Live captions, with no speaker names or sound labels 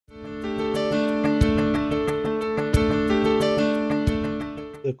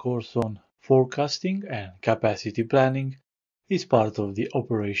course on forecasting and capacity planning is part of the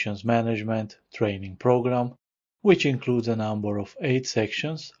Operations Management training program, which includes a number of 8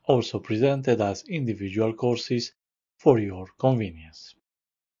 sections, also presented as individual courses for your convenience.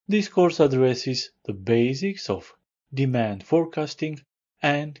 This course addresses the basics of demand forecasting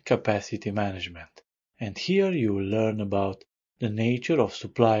and capacity management, and here you will learn about the nature of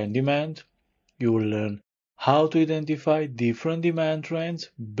supply and demand. You will learn how to identify different demand trends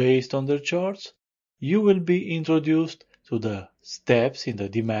based on their charts. You will be introduced to the steps in the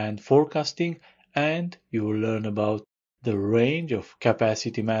demand forecasting, and you will learn about the range of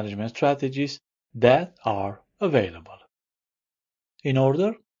capacity management strategies that are available. In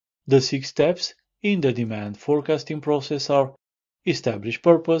order, the 6 steps in the demand forecasting process are: establish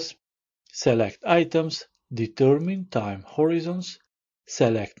purpose, select items, determine time horizons,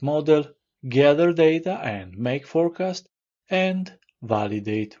 select model, gather data and make forecast, and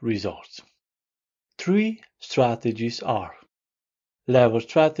validate results. 3 strategies are lever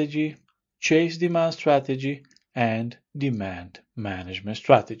strategy, chase demand strategy, and demand management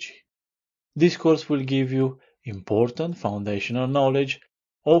strategy. This course will give you important foundational knowledge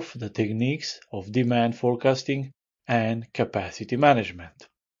of the techniques of demand forecasting and capacity management.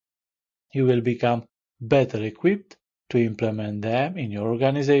 You will become better equipped to implement them in your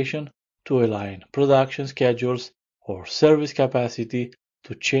organization to align production schedules or service capacity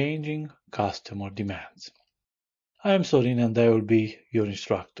to changing customer demands. I am Sorin and I will be your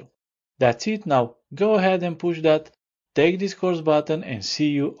instructor. That's it now. Go ahead and push that Take this course button and see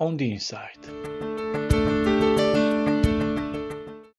you on the inside.